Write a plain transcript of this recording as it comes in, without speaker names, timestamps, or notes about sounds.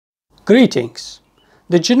Greetings!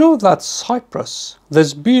 Did you know that Cyprus,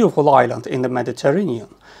 this beautiful island in the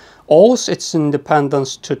Mediterranean, owes its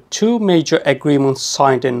independence to two major agreements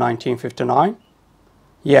signed in 1959?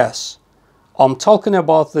 Yes, I'm talking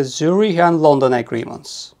about the Zürich and London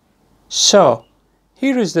Agreements. So,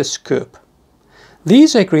 here is the scoop.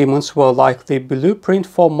 These agreements were like the blueprint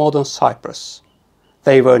for modern Cyprus.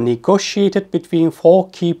 They were negotiated between four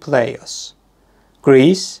key players: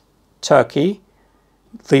 Greece, Turkey,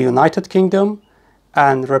 the United Kingdom,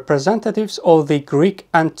 and representatives of the Greek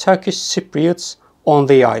and Turkish Cypriots on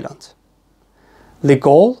the island. The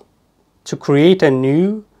goal? To create a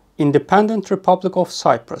new, independent Republic of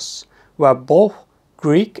Cyprus, where both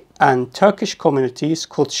Greek and Turkish communities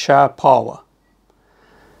could share power.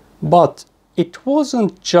 But it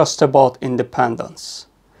wasn't just about independence.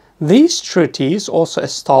 These treaties also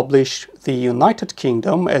established the United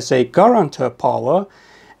Kingdom as a guarantor power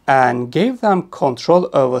and gave them control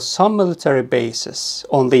over some military bases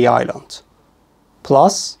on the island.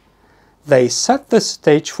 Plus, they set the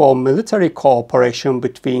stage for military cooperation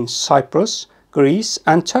between Cyprus, Greece,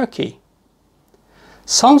 and Turkey.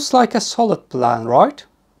 Sounds like a solid plan, right?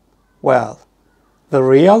 Well, the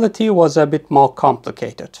reality was a bit more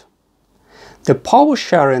complicated. The power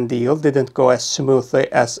sharing deal didn't go as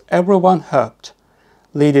smoothly as everyone hoped,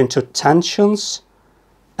 leading to tensions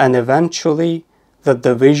and eventually the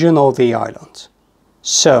division of the island.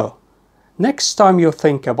 So, next time you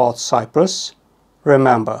think about Cyprus,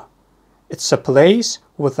 remember, it's a place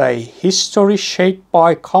with a history shaped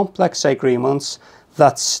by complex agreements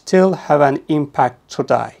that still have an impact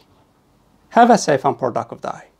today. Have a safe and productive day.